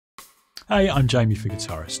Hey, I'm Jamie for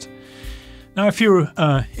Guitarist. Now, if you're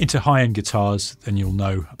into high-end guitars, then you'll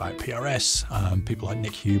know about PRS, people like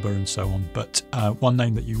Nick Huber and so on. But one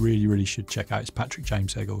name that you really should check out is Patrick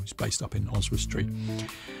James Eggle, who's based up in Oswestry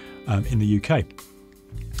in the UK.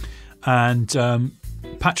 And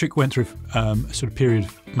Patrick went through a sort of period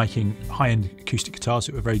of making high-end acoustic guitars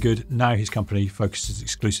that were very good. Now his company focuses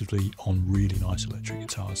exclusively on really nice electric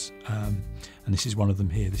guitars. And this is one of them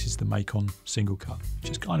here. This is the Macon single cut,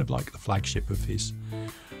 which is kind of like the flagship of his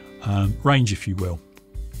range, if you will.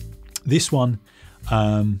 This one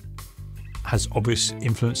has obvious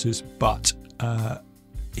influences, but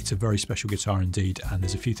it's a very special guitar indeed, and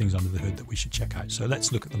there's a few things under the hood that we should check out. So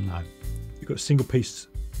let's look at them now. You've got a single piece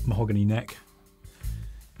mahogany neck,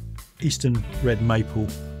 Eastern red maple,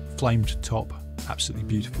 flamed top, absolutely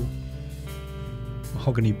beautiful.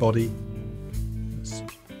 Mahogany body. That's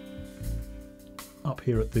up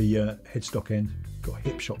here at the headstock end, got a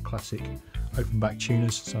Hipshot Classic open back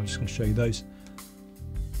tuners, so I'm just going to show you those.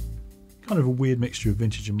 Kind of a weird mixture of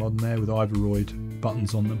vintage and modern there with Ivaroid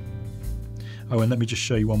buttons on them. Oh, and let me just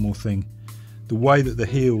show you one more thing. The way that the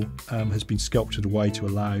heel has been sculpted away to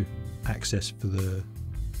allow access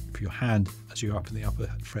for your hand as you're up in the upper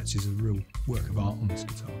frets is a real work of art on this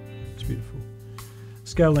guitar. It's beautiful.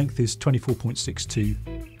 Scale length is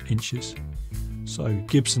 24.62 inches, so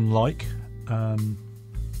Gibson-like, a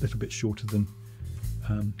little bit shorter than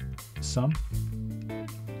some.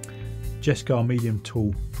 Jescar medium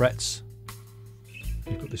tall frets.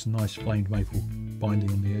 You've got this nice flamed maple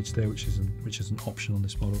binding on the edge there, which is an option on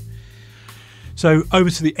this model. So over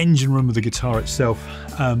to the engine room of the guitar itself,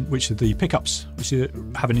 which are the pickups, which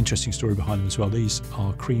have an interesting story behind them as well. These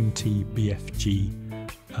are Cream Tea BFG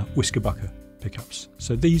Whiskerbucker pickups.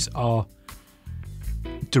 So these are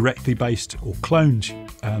directly based or cloned,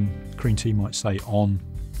 Cream Tea might say, on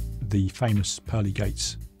the famous Pearly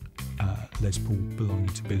Gates Les Paul belonging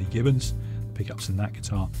to Billy Gibbons, pickups in that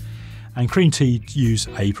guitar. And Cream Tea use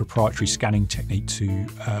a proprietary scanning technique to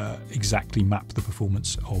exactly map the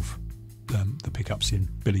performance of the pickups in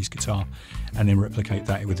Billy's guitar and then replicate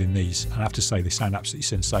that within these. And I have to say they sound absolutely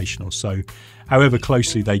sensational. So however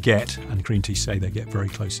closely they get, and Cream Tea say they get very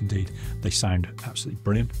close indeed, they sound absolutely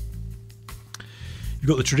brilliant. You've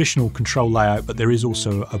got the traditional control layout, but there is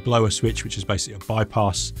also a blower switch, which is basically a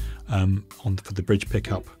bypass for the bridge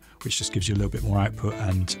pickup, which just gives you a little bit more output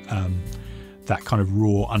and that kind of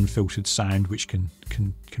raw, unfiltered sound, which can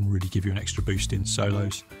really give you an extra boost in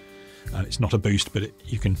solos. It's not a boost, but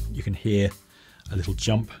you can hear a little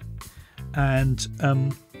jump. And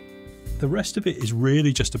the rest of it is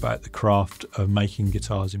really just about the craft of making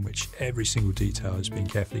guitars in which every single detail has been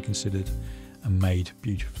carefully considered and made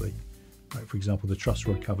beautifully. Like, for example, the truss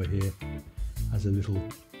rod cover here has a little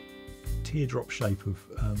teardrop shape of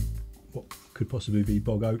what could possibly be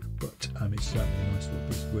bog oak, but it's certainly a nice little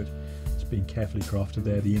piece of wood. It's been carefully crafted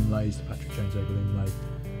there. The inlays, the Patrick James Eggle inlay,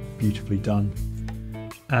 beautifully done,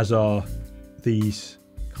 as are these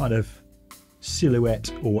kind of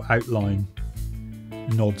silhouette or outline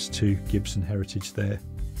nods to Gibson heritage there.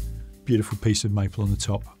 Beautiful piece of maple on the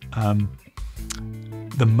top.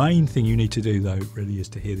 The main thing you need to do, though, really is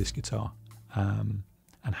to hear this guitar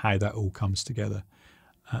and how that all comes together,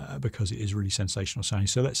 because it is really sensational sounding.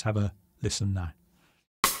 So let's have a listen now.